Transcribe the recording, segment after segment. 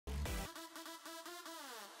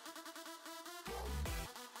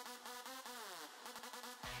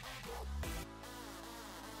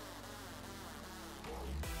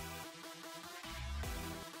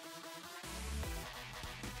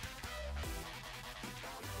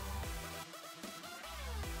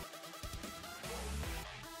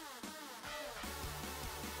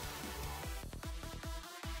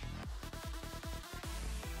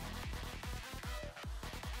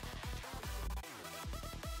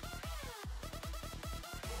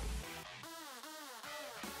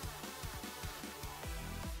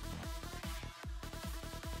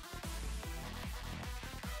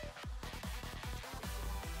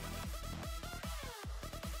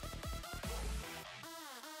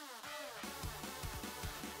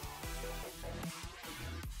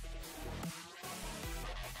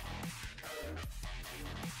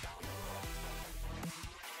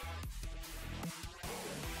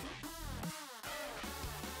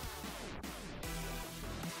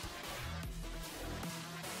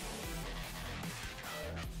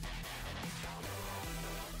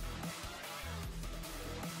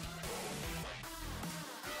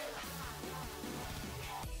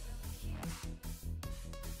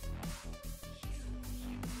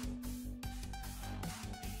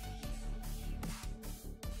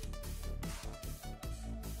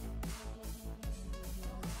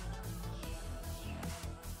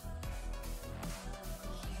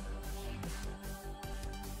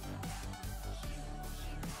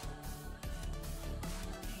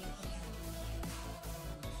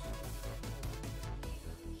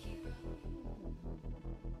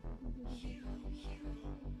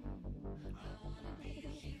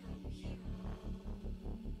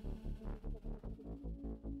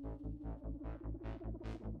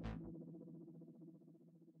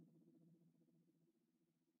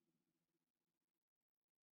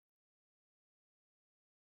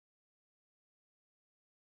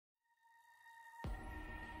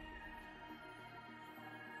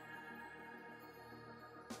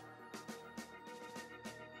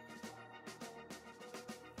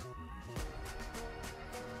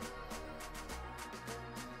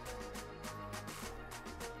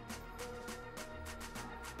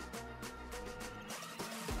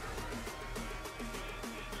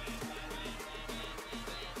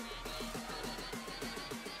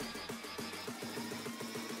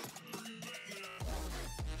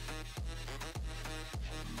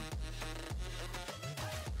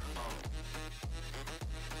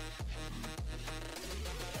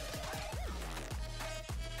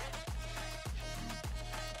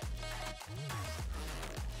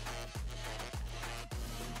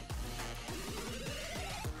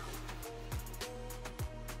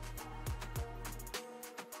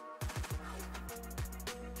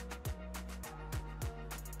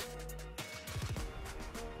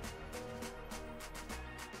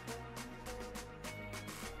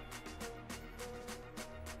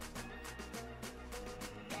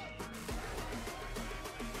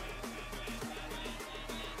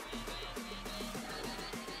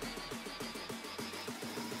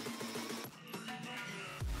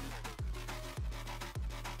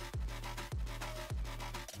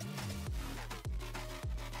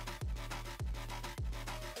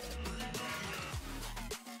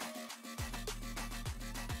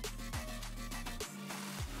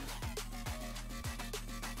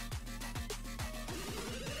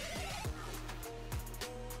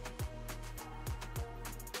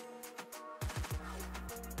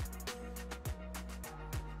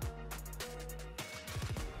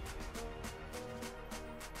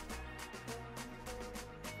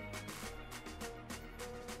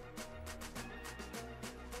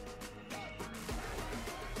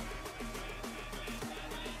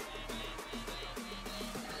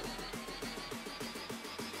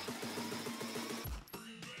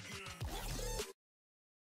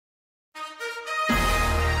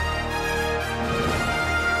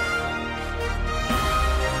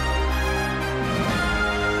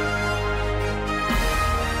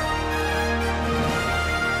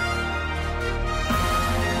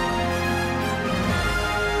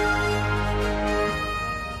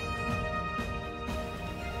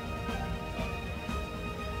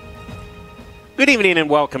Good evening and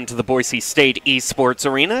welcome to the Boise State Esports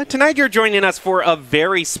Arena. Tonight you're joining us for a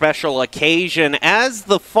very special occasion. As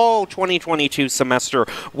the fall 2022 semester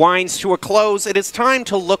winds to a close, it is time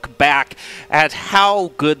to look back at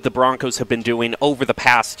how good the Broncos have been doing over the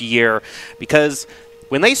past year, because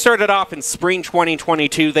when they started off in spring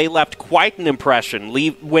 2022, they left quite an impression,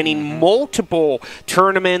 winning multiple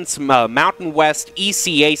tournaments, Mountain West,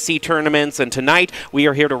 ECAC tournaments, and tonight we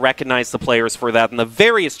are here to recognize the players for that and the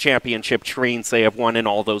various championship reigns they have won in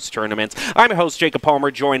all those tournaments. I'm your host, Jacob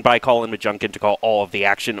Palmer, joined by Colin Majunkin to call all of the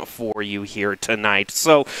action for you here tonight.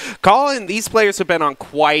 So, Colin, these players have been on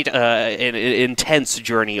quite an intense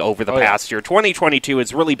journey over the past year. 2022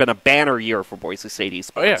 has really been a banner year for Boise State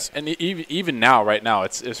Esports. Oh, yes, and even now, right now,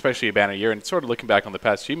 it's especially a banner year, and sort of looking back on the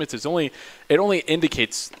past achievements, it only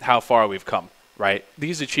indicates how far we've come, right?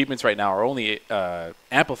 These achievements right now are only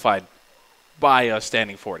amplified by us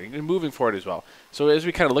standing forward and moving forward as well. So as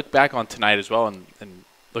we kind of look back on tonight as well, and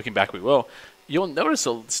looking back you'll notice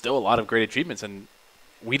still a lot of great achievements, and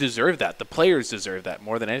we deserve that. The players deserve that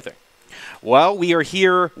more than anything. Well, we are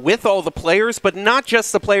here with all the players, but not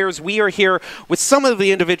just the players. We are here with some of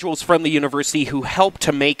the individuals from the university who helped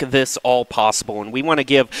to make this all possible. And we want to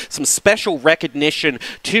give some special recognition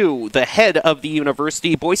to the head of the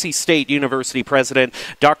university, Boise State University President,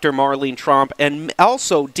 Dr. Marlene Tromp, and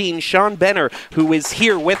also Dean Sean Benner, who is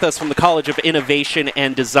here with us from the College of Innovation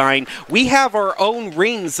and Design. We have our own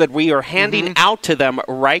rings that we are handing out to them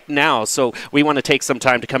right now, so we want to take some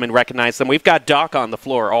time to come and recognize them. We've got Doc on the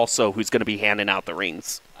floor also, who's going to be handing out the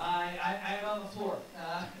rings. I'm on the floor.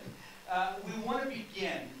 We want to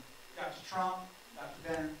begin, Dr. Trump, Dr.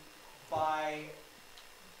 Benner, by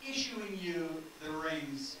issuing you the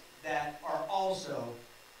rings that are also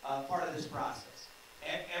part of this process.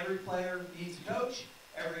 Every player needs a coach.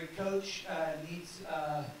 Every coach needs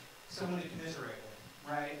someone to commiserate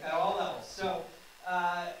with, right, at all levels. So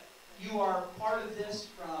you are part of this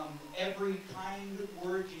from every kind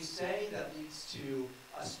word you say that leads to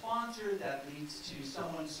a sponsor, that leads to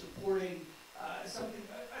someone supporting something,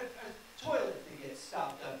 a toilet that gets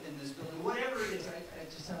stopped up in this building, whatever it is. I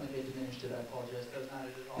just sound like I diminished it. I apologize. That's not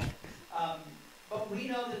it at all. But we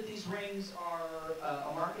know that these rings are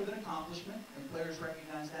a mark of an accomplishment, and players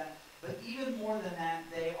recognize that. But even more than that,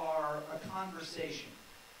 they are a conversation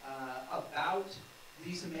about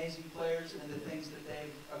these amazing players and the things that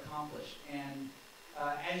they've accomplished. And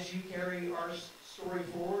as you carry our story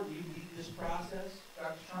forward, you lead this process,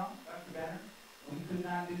 Dr. Trump, Dr. Benner. We could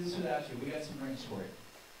not do this without you. We got some rings for you.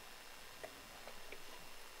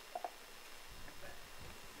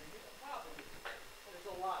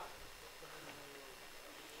 There's a lot.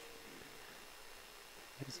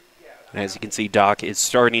 And as you can see, Doc is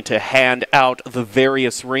starting to hand out the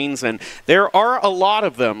various rings, and there are a lot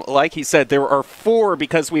of them. Like he said, there are 4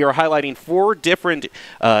 because we are highlighting 4 different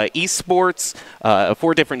esports,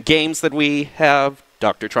 4 different games that we have.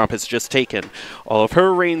 Dr. Trump has just taken all of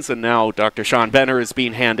her rings, and now Dr. Sean Benner is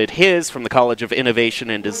being handed his from the College of Innovation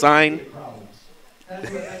and Design. That's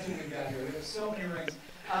what we got here. We have so many rings.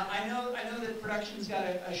 I know that production's got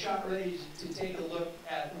a shot ready to take a look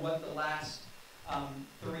at what the last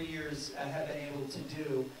 3 years have been able to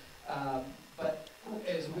do. But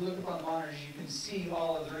as we look up on the monitors, you can see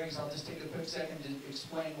all of the rings. I'll just take a quick second to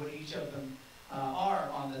explain what each of them are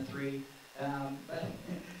on the 3. But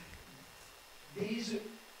these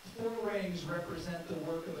 4 rings represent the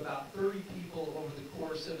work of about 30 people over the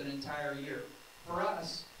course of an entire year. For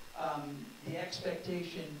us, the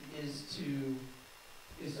expectation is to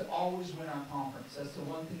always win our conference. That's the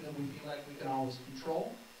one thing that we feel like we can always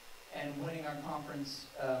control, and winning our conference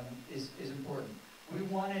is important. We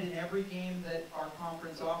won it in every game that our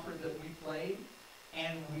conference offered that we played,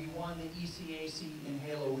 and we won the ECAC in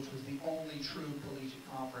Halo, which was the only true collegiate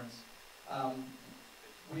conference.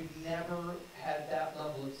 We've never had that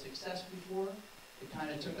level of success before. It kind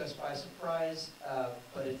of took us by surprise,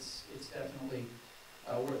 but it's definitely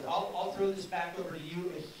worth it. I'll throw this back over to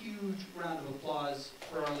you. A huge round of applause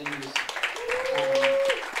for our leaders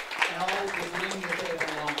and all the dream that they've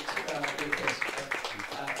unlocked with this.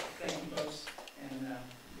 Thank you, folks, and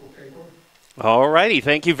we'll carry forward. Alrighty,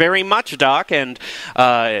 thank you very much, Doc, and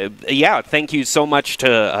yeah, thank you so much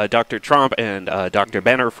to Dr. Tromp and Dr.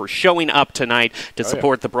 Benner for showing up tonight to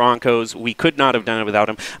support the Broncos. We could not have done it without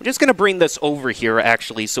them. I'm just going to bring this over here,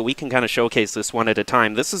 actually, so we can kind of showcase this one at a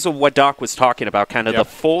time. This is what Doc was talking about, kind of the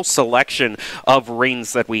full selection of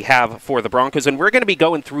rings that we have for the Broncos, and we're going to be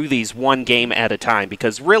going through these one game at a time,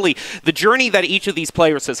 because really, the journey that each of these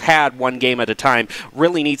players has had one game at a time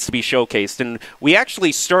really needs to be showcased, and we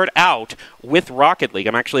actually start out with Rocket League.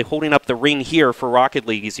 I'm actually holding up the ring here for Rocket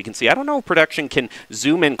League, as you can see. I don't know if production can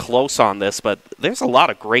zoom in close on this, but there's a lot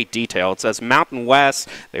of great detail. It says Mountain West.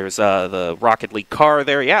 There's the Rocket League car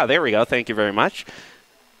there. Yeah, there we go. Thank you very much.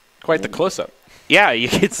 Quite the close-up. Yeah, you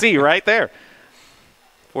can see right there.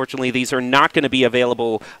 Fortunately, these are not going to be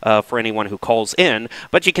available for anyone who calls in.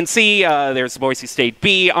 But you can see there's Boise State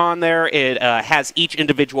B on there. It has each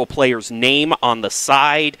individual player's name on the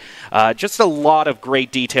side. Just a lot of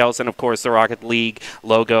great details. And, of course, the Rocket League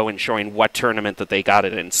logo and showing what tournament that they got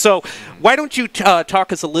it in. So why don't you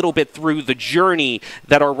talk us a little bit through the journey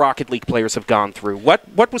that our Rocket League players have gone through?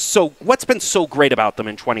 What's been so great about them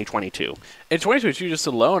in 2022? In 2022, just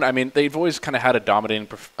alone, I mean, they've always kind of had a dominating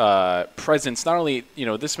presence. Not only,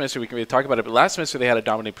 this semester we can really talk about it, but last semester they had a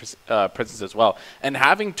dominating presence as well. And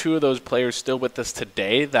having two of those players still with us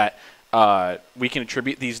today that we can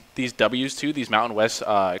attribute these W's to, these Mountain West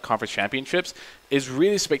Conference Championships, is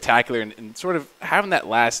really spectacular. And sort of having that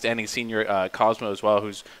last standing senior Cosmo as well,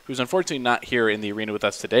 who's unfortunately not here in the arena with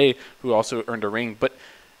us today, who also earned a ring. But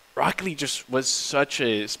Rocket League just was such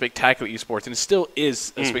a spectacular esports, and it still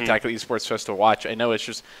is a spectacular esports for us to watch. I know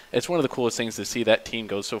it's one of the coolest things to see that team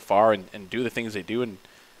go so far and do the things they do and,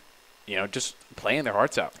 just playing their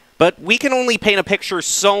hearts out. But we can only paint a picture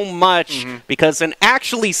so much because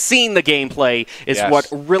actually seeing the gameplay is what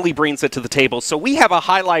really brings it to the table. So we have a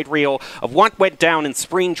highlight reel of what went down in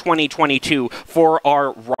spring 2022 for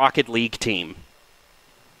our Rocket League team.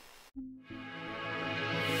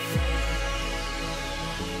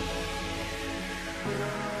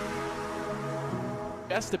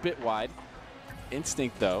 Just a bit wide.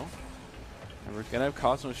 Instinct, though. And we're going to have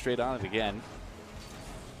Cosmo straight on it again.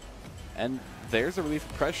 And there's a relief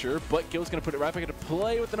of pressure, but Gil's going to put it right back into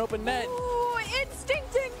play with an open net. Ooh,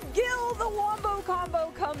 Instinct and Gil, the wombo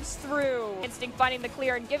combo comes through. Instinct finding the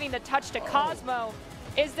clear and giving the touch to Cosmo.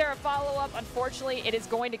 Is there a follow-up? Unfortunately, it is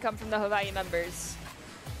going to come from the Hawaii members.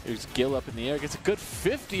 Here's Gil up in the air, gets a good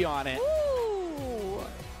 50 on it. Ooh.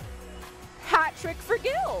 Hat trick for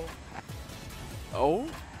Gil. Oh.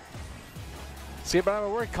 See about our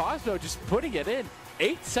word, Cosmo just putting it in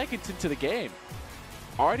 8 seconds into the game.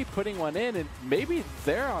 Already putting one in, and maybe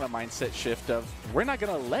they're on a mindset shift of, we're not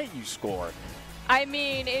going to let you score. I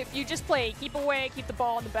mean, if you just play keep away, keep the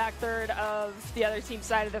ball in the back third of the other team's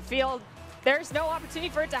side of the field, there's no opportunity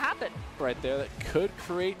for it to happen. Right there, that could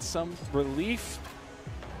create some relief.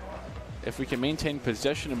 If we can maintain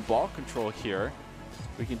possession and ball control here,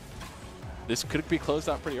 this could be closed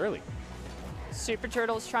out pretty early. Super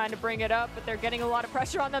Turtles trying to bring it up, but they're getting a lot of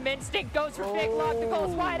pressure on them. Instinct goes for big lock. The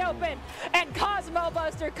goal's wide open, and Cosmo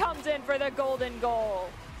Buster comes in for the golden goal.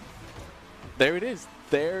 There it is.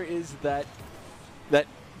 There is that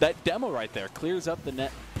demo right there. Clears up the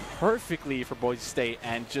net perfectly for Boise State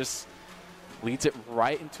and just leads it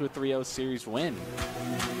right into a 3-0 series win.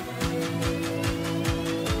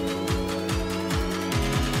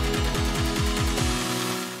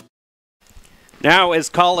 Now, as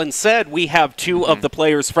Colin said, we have two of the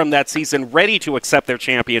players from that season ready to accept their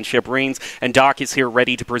championship rings, and Doc is here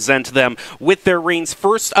ready to present them with their rings.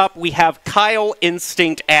 First up, we have Kyle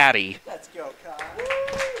Instinct Addy. Let's go, Kyle.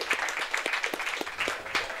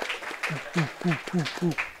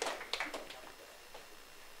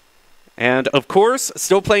 And, of course,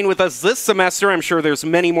 still playing with us this semester, I'm sure there's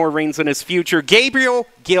many more rings in his future, Gabriel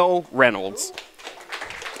Gil Reynolds.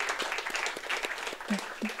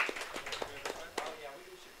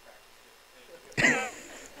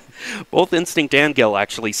 Both Instinct and Gil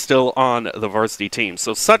actually still on the varsity team.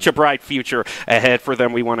 So such a bright future ahead for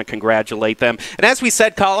them. We want to congratulate them. And as we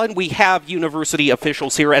said, Colin, we have university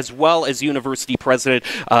officials here as well as university president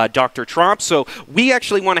Dr. Tromp. So we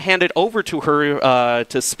actually want to hand it over to her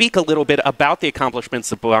to speak a little bit about the accomplishments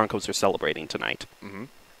the Broncos are celebrating tonight. Dr.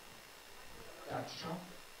 Trump?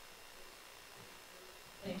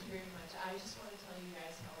 Thank you very much. I just want to tell you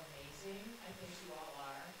guys how amazing I think you all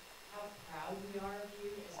are, how proud we are of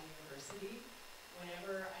you as a university.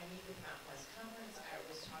 Whenever I meet with Mountain West Conference, I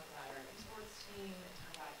always talk about our esports team and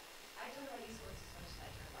I talk about esports as much as I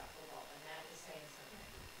talk about football, and that is saying something.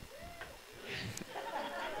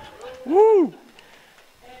 Woo!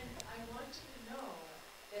 And I want you to know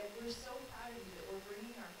that we're so proud of you that we're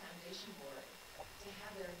bringing our foundation board to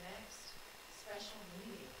have their next special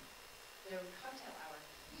meeting, their cocktail hour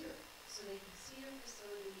here, so they can see your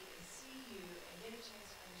facility and see you and get a chance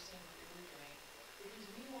to understand what you're doing. Because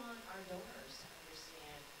we want our donors to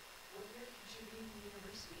understand what you're contributing to the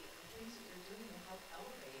university and the things that you're doing to help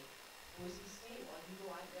elevate Boise State while you go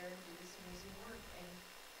out there and do this amazing work. And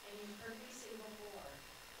you've heard me say before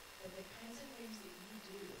that the kinds of things that you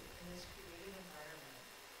do in this creative environment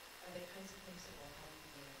are the kinds of things that will help you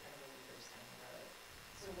be an incredible leader someday.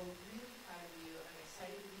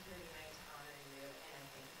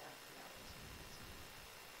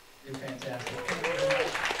 You're fantastic. Thank you very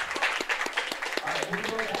much. All right, we'll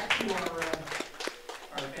go back to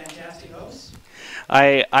our fantastic hosts.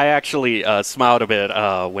 I actually smiled a bit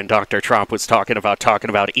when Dr. Trump was talking about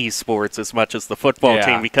esports as much as the football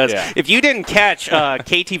team, because if you didn't catch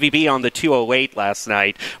KTVB on the 208 last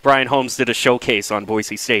night, Brian Holmes did a showcase on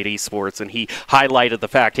Boise State esports, and he highlighted the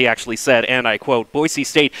fact, he actually said, and I quote, Boise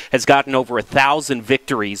State has gotten over 1,000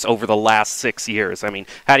 victories over the last 6 years. I mean,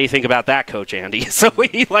 how do you think about that, Coach Andy? So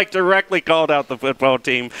he directly called out the football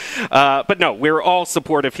team. But no, we're all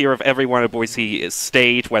supportive here of everyone at Boise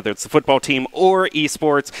State, whether it's the football team or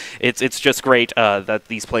esports. It's just great that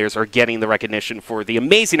these players are getting the recognition for the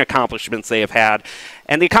amazing accomplishments they have had.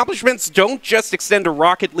 And the accomplishments don't just extend to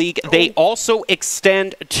Rocket League, they also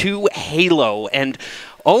extend to Halo. And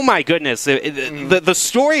oh my goodness, the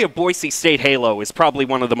story of Boise State Halo is probably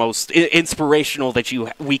one of the most inspirational that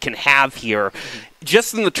we can have here,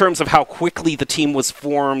 just in the terms of how quickly the team was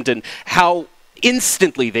formed and how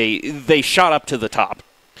instantly they shot up to the top.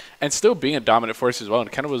 And still being a dominant force as well.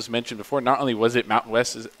 And kind of was mentioned before, not only was it Mountain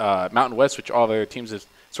West, which all their teams have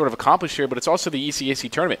sort of accomplished here, but it's also the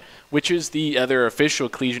ECAC tournament, which is the other official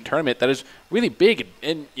collegiate tournament that is really big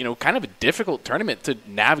and kind of a difficult tournament to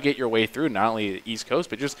navigate your way through, not only the East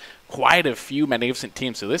Coast, but just quite a few magnificent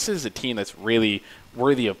teams. So this is a team that's really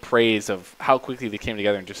worthy of praise of how quickly they came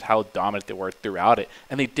together and just how dominant they were throughout it.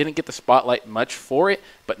 And they didn't get the spotlight much for it,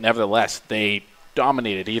 but nevertheless, they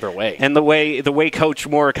dominated either way. And the way Coach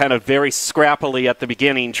Moore kind of very scrappily at the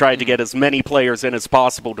beginning tried to get as many players in as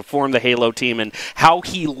possible to form the Halo team, and how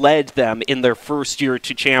he led them in their first year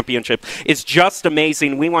to championship is just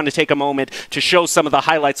amazing. We want to take a moment to show some of the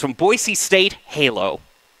highlights from Boise State Halo.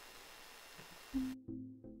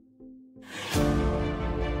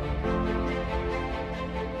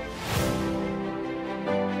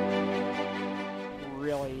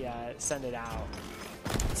 Really send it out.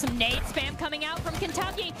 Some nade spam coming out from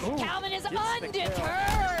Kentucky. Ooh, Calvin is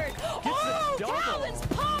undeterred. Oh, Calvin's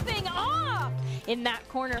popping off in that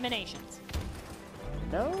corner. Eliminations.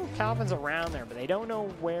 No, Calvin's around there, but they don't know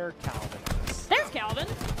where Calvin is. There's Calvin.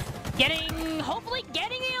 Hopefully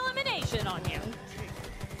getting the elimination on him.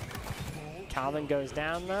 Calvin goes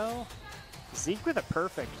down, though. Zeke with a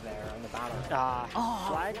perfect there on the battle.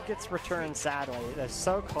 Flag gets returned, sadly. They're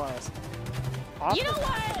so close. You know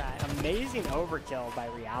what? That amazing overkill by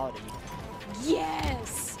Reality.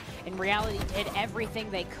 Yes! And Reality did everything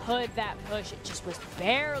they could that push. It just was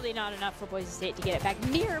barely not enough for Boise State to get it back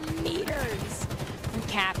near meters from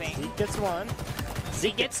capping. Zeke gets one.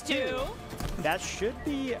 Zeke gets two. That should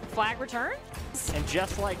be flag return. And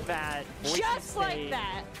just like that, Boise State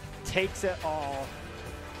takes it all.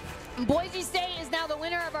 Boise State is now the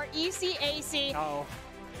winner of our ECAC. Oh.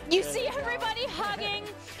 You see everybody hugging.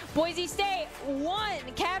 Boise State won.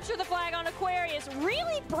 Capture the flag on Aquarius.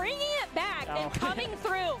 Really bringing it back and coming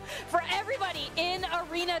through for everybody in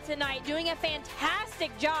arena tonight. Doing a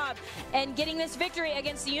fantastic job and getting this victory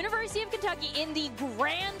against the University of Kentucky in the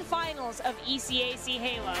grand finals of ECAC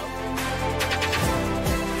Halo.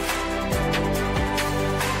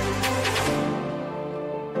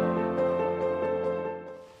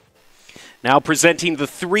 Now presenting the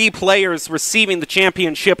three players receiving the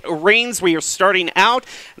championship rings. We are starting out,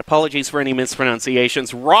 and apologies for any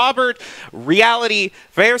mispronunciations, Robert Reality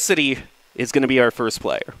Varsity is going to be our first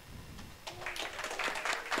player.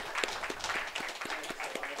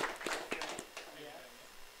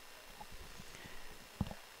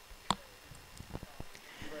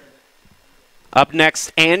 Up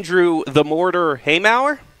next, Andrew the Mortar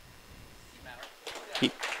Haymauer.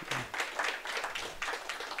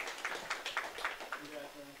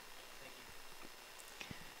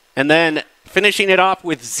 And then finishing it off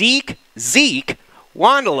with Zeke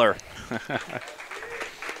Wandeler.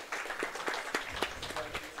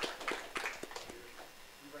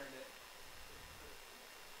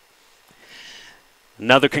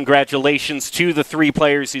 Another congratulations to the three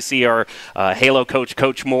players. You see our Halo coach,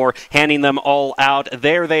 Coach Moore, handing them all out.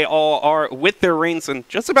 There they all are with their rings. And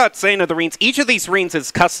just about saying of the rings, each of these rings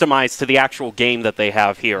is customized to the actual game that they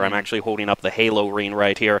have here. I'm actually holding up the Halo ring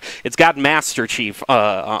right here. It's got Master Chief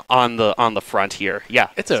on the front here. Yeah,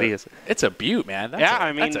 it's a beaut, man.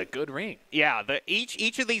 That's a good ring. Yeah,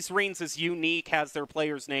 each of these rings is unique, has their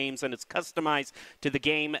players' names, and it's customized to the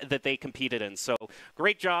game that they competed in. So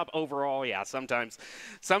great job overall. Yeah, sometimes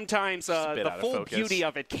the full beauty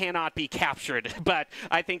of it cannot be captured, but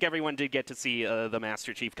I think everyone did get to see the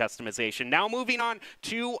Master Chief customization. Now moving on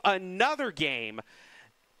to another game.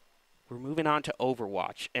 We're moving on to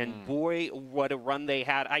Overwatch, and boy, what a run they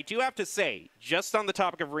had. I do have to say, just on the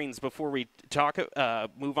topic of rings, before we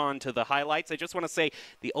move on to the highlights, I just want to say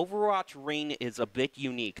the Overwatch ring is a bit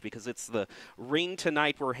unique because it's the ring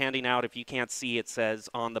tonight we're handing out. If you can't see, it says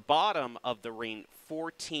on the bottom of the ring,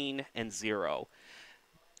 14-0.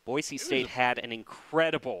 Boise State had an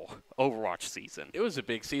incredible Overwatch season. It was a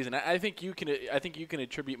big season. I think you can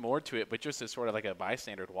attribute more to it, but just as sort of like a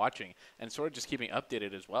bystander watching and sort of just keeping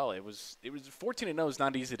updated as well. It was 14-0 is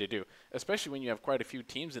not easy to do, especially when you have quite a few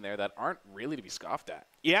teams in there that aren't really to be scoffed at.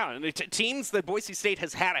 Yeah, and teams that Boise State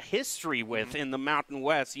has had a history with in the Mountain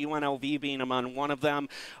West, UNLV being among one of them.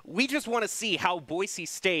 We just want to see how Boise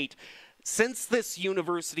State, since this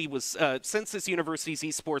university's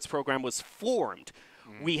esports program was formed,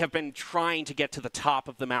 we have been trying to get to the top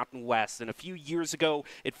of the Mountain West, and a few years ago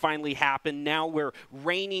it finally happened. Now we're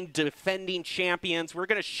reigning, defending champions. We're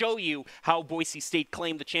going to show you how Boise State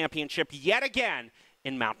claimed the championship yet again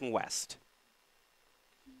in Mountain West.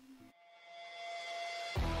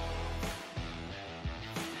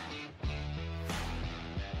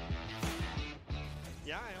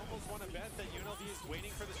 Yeah, I almost want to bet that UNLV is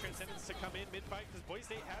waiting for this Transcendence to come in mid-fight because Boise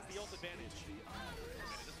State has the ult advantage.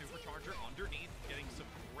 The supercharger underneath, getting some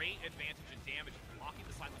great advantage and damage, blocking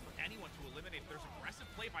the silent for anyone to eliminate. There's aggressive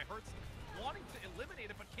play by Hertz, wanting to eliminate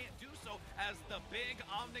it but can't do so as the big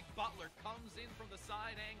Omnic Butler comes in from the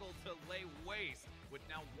side angle to lay waste with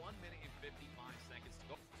now 1 minute and 55 seconds to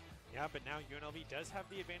go. Yeah, but now UNLV does have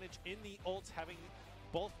the advantage in the ults, having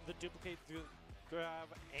both the duplicate through grab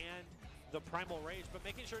and the Primal Rage, but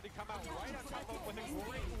making sure to come out right on top of him with a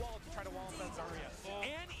great wall to try to wall off that Zarya.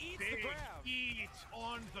 And eats the grab. Eat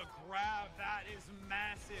on the grab. That is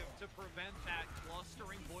massive to prevent that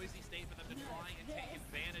clustering Boise State for them to try and take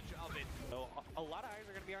advantage of it. So a lot of eyes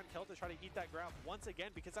are going to be on Kel to try to eat that grab once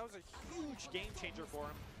again because that was a huge game changer for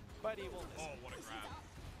him, but he will miss. Oh, what a grab.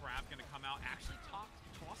 Grab going to come out, actually tosses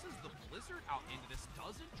the Blizzard out into this,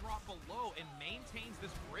 doesn't drop below, and maintains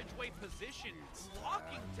this bridgeway position,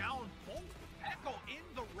 locking down both Echo in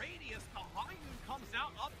the radius. The High Noon comes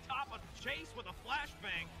out up top, a chase with a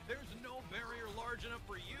flashbang. There's no barrier large enough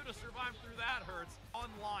for you to survive through that, Hurts.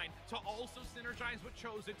 Online to also synergize with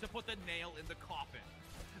Chosen to put the nail in the coffin.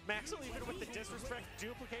 Max will even with the disrespect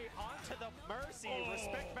duplicate onto the Mercy.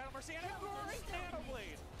 Respect Battle Mercy and a great Nano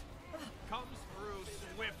Blade. Comes through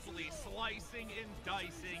swiftly, slicing and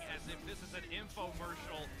dicing as if this is an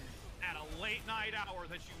infomercial at a late night hour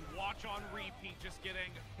that you watch on repeat, just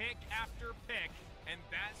getting pick after pick, and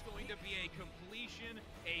that's going to be a completion,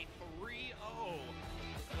 a 3-0.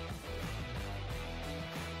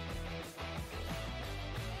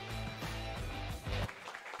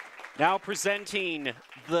 Now presenting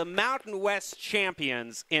the Mountain West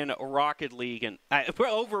champions in Rocket League and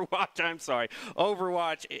Overwatch. I'm sorry,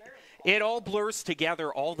 Overwatch. It all blurs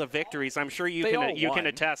together. All the victories. I'm sure you can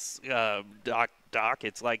attest, Doc.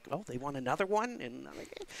 It's like, oh, they won another one. And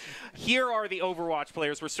here are the Overwatch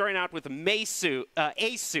players. We're starting out with Asu,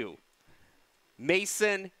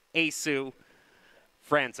 Mason, Asu,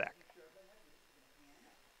 Franzak.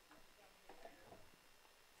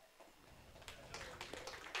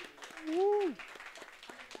 Woo.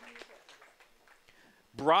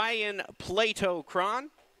 Brian Plato Cron.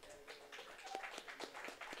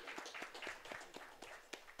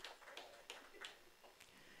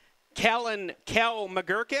 Kellen Kel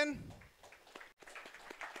McGurkin.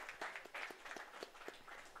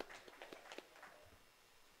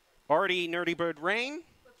 Artie Nerdy Bird Rain.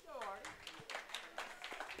 Let's go, Artie.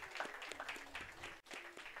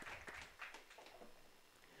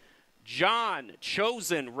 John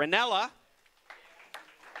Chosen Ranella.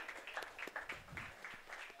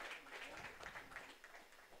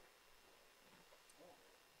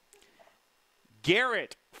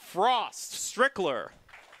 Garrett Frost Strickler.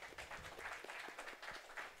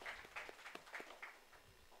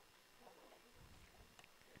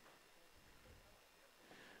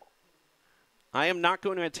 I am not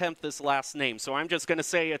going to attempt this last name, so I'm just going to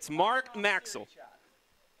say it's Mark Maxwell.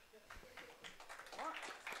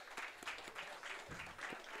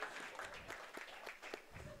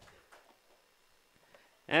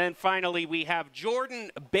 And finally, we have Jordan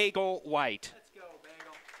Bagel White. Let's go,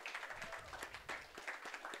 Bagel.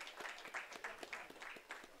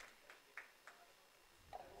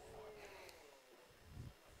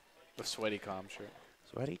 The sweaty comm shirt.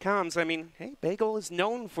 Sweaty comms. I mean, hey, Bagel is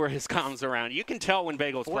known for his comms around. You can tell when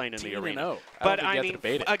Bagel's playing in the arena. 14-0. But I mean,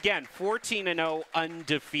 again, 14-0,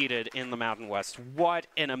 undefeated in the Mountain West. What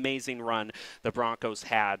an amazing run the Broncos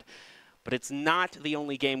had. But it's not the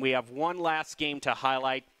only game. We have one last game to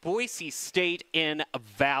highlight, Boise State in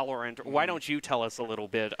Valorant. Why don't you tell us a little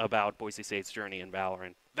bit about Boise State's journey in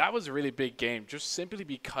Valorant? That was a really big game, just simply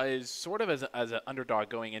because, sort of as an underdog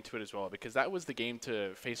going into it as well, because that was the game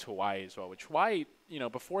to face Hawaii as well, which Hawaii,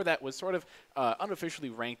 before that was sort of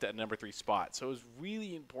unofficially ranked at number 3 spot. So it was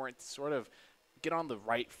really important to sort of get on the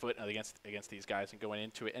right foot against these guys and going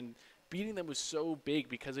into it. And beating them was so big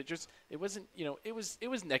because it wasn't, it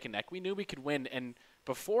was neck and neck. We knew we could win, and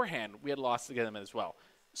beforehand we had lost to them as well.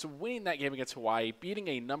 So winning that game against Hawaii, beating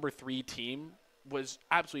a number 3 team was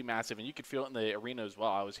absolutely massive, and you could feel it in the arena as well.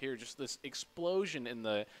 I was here, just this explosion in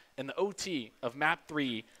the OT of map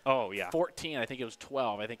 3. Oh yeah, 14. I think it was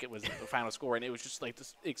 12. I think it was the final score, and it was just like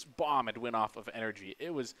this bomb had went off of energy.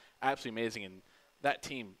 It was absolutely amazing, and that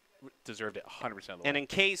team deserved it 100%. And in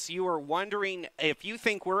case you were wondering, if you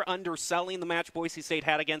think we're underselling the match Boise State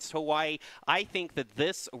had against Hawaii, I think that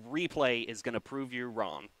this replay is going to prove you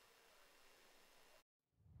wrong.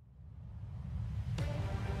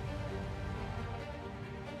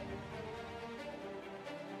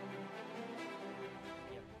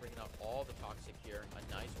 Bringing out all the toxic here.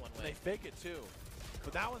 A nice one They fake it too.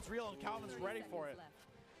 But that one's real and Calvin's ready for it.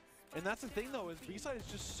 And that's the thing though, is B-side is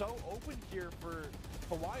just so open here for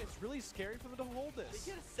Hawaii. It's really scary for them to hold this.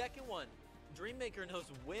 They get a second one. Dreammaker knows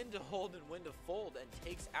when to hold and when to fold and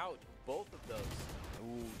takes out both of those.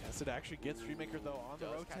 Ooh, Tested actually gets Dreammaker though on the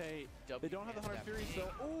rotate. They don't have the 100 Fury, so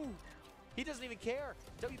ooh. He doesn't even care.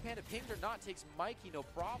 W Panda pinged or not takes Mikey, no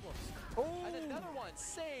problems. Ooh. And another one,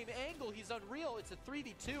 same angle. He's unreal. It's a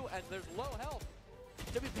 3v2 and there's low health.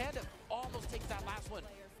 W Panda almost takes that last one.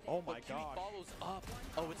 Oh my god. god. Follows up.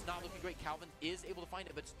 Oh, it's not looking great. Calvin is able to find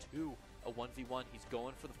it, but it's 2. A 1v1. He's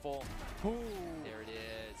going for the full. Ooh. There it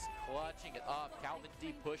is. Clutching it up. Calvin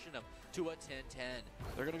D pushing him to a 10-10.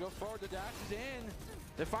 They're going to go forward. The dash is in.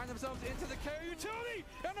 They find themselves into the carry utility.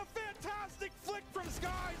 And a fantastic flick from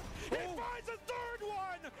Skies. He finds a third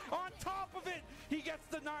one on top of it. He gets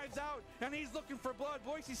the knives out, and he's looking for blood.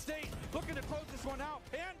 Boise State looking to close this one out.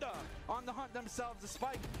 Panda on the hunt themselves. The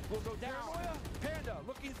spike will go down. Panda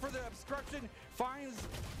looking for the obstruction. Finds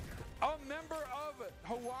a member of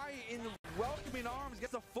Hawaii in welcoming arms,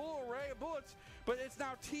 gets a full array of bullets, but it's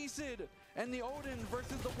now T-Sid and the Odin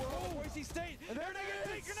versus the world of Boise State. And they're going to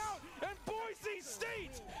get taken out, and Boise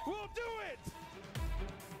State will do it!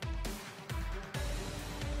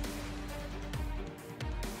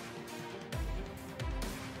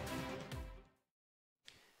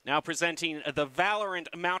 Now presenting the Valorant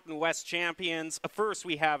Mountain West champions. First,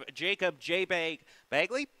 we have Jacob J.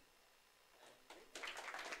 Bagley.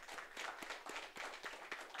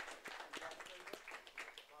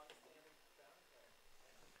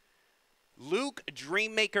 Luke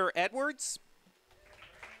Dreammaker Edwards.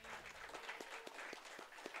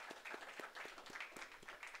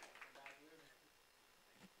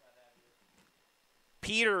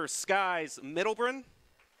 Peter Skies Middlebrun.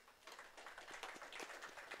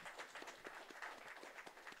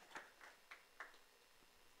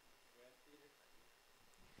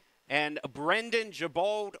 And Brendan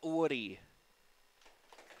Jabald Woody.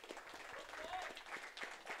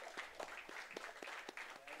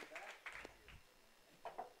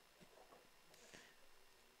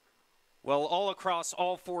 Well, all across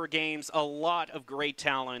all 4 games, a lot of great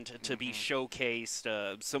talent to be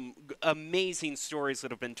showcased. Some amazing stories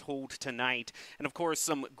that have been told tonight. And, of course,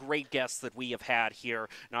 some great guests that we have had here.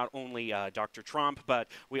 Not only Dr. Trump, but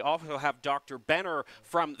we also have Dr. Benner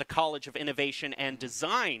from the College of Innovation and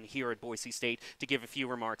Design here at Boise State to give a few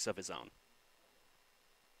remarks of his own.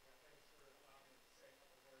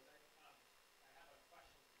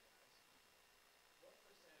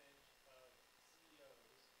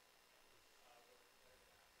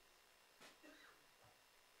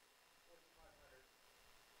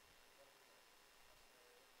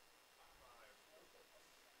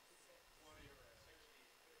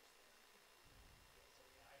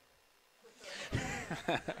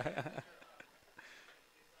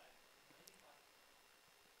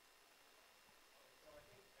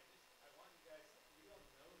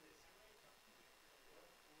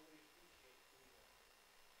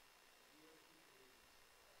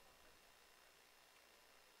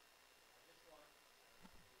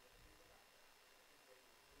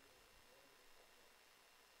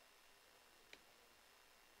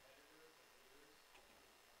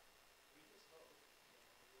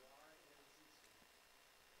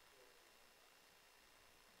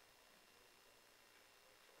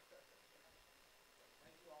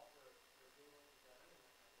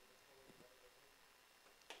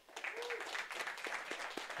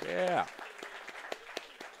 Yeah.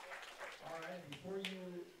 All right, before you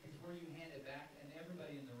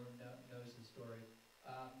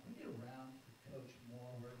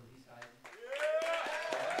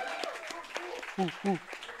Coach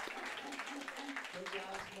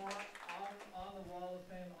Alex Moore, on the Wall of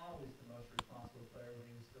Fame, always the most responsible player when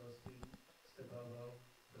he was still a student. Stabovo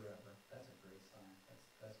forever. That's a great sign.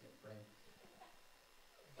 That's getting framed.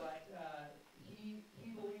 But he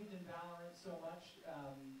believed in Valorant so much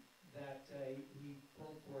that he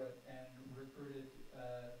pulled for it and recruited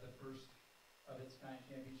the first of its kind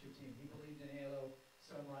championship team. He believed in Halo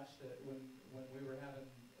so much that when we were having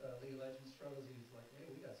League of Legends struggles, he was like, hey,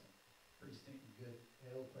 we got some pretty stinking good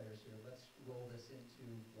Halo players here. Let's roll this into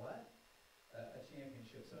what? A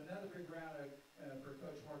championship. So another big round for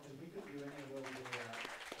Coach Moore, because we couldn't do any of what we did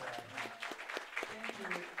without him. Thank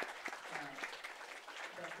you,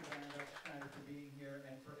 Dr. Banner, Dr. Schneider, for being here,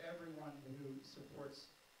 and for everyone who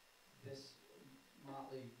supports this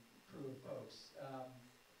motley crew of folks.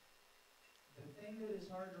 The thing that is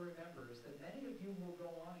hard to remember is that many of you will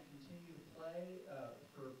go on and continue to play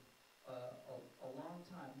for a long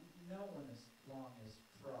time. No one as long as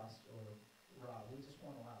Frost or Rob. We just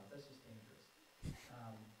won't allow it. That's just dangerous.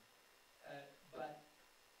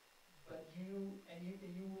 But you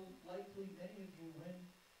will likely, many of you, win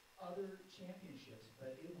other championships,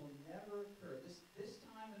 but it will never occur. This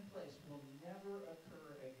time and place will never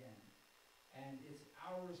occur again. And it's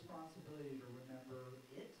our responsibility to remember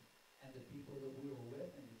it and the people that we were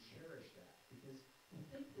with and to cherish that. Because we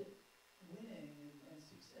think that winning and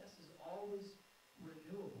success is always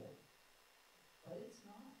renewable, but it's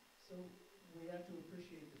not. So we have to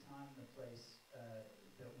appreciate the time and the place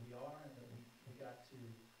that we are and that we got to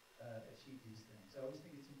achieve these things. I always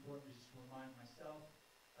think it's important to just remind myself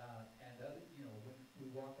and other, when we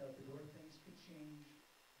walk out the door, things could change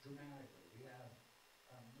dramatically. We have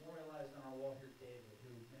memorialized on our wall here David,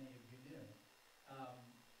 who many of you knew.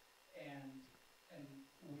 And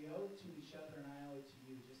we owe it to each other, and I owe it to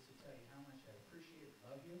you, just to tell you how much I appreciate and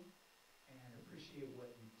love you, and appreciate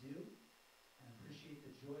what you do, and appreciate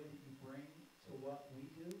the joy that you bring to what we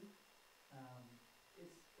do.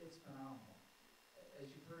 It's phenomenal. As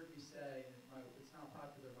you've heard me say, and it's not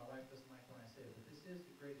popular, my wife doesn't like when I say it, but this is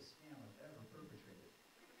the greatest scam I've ever perpetrated.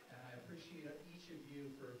 And I appreciate each of you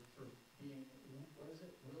for being, what is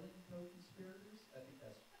it, willing co-conspirators? I think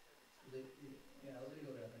that's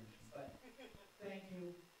legal definition. But thank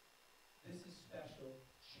you. This is special.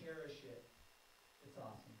 Cherish it. It's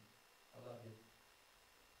awesome. I love you.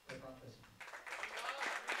 Go Broncos.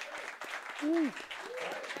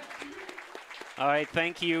 All right,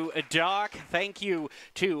 thank you, Doc. Thank you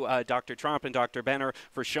to Dr. Trump and Dr. Benner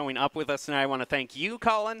for showing up with us tonight. I want to thank you,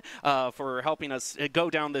 Colin, for helping us go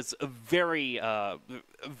down this very,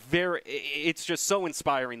 it's just so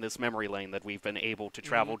inspiring, this memory lane that we've been able to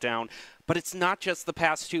travel down. But it's not just the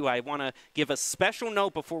past two. I want to give a special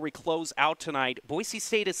note before we close out tonight. Boise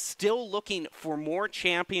State is still looking for more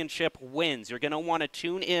championship wins. You're going to want to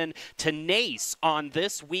tune in to NACE on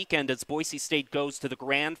this weekend as Boise State goes to the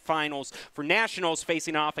grand finals for nationals,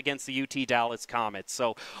 facing off against the UT Dallas Comets.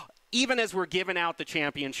 So even as we're giving out the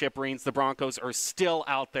championship rings, the Broncos are still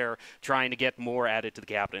out there trying to get more added to the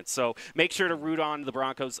cabinet. So make sure to root on the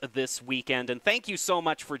Broncos this weekend. And thank you so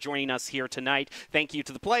much for joining us here tonight. Thank you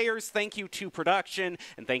to the players, thank you to production,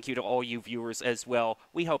 and thank you to all you viewers as well.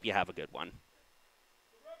 We hope you have a good one.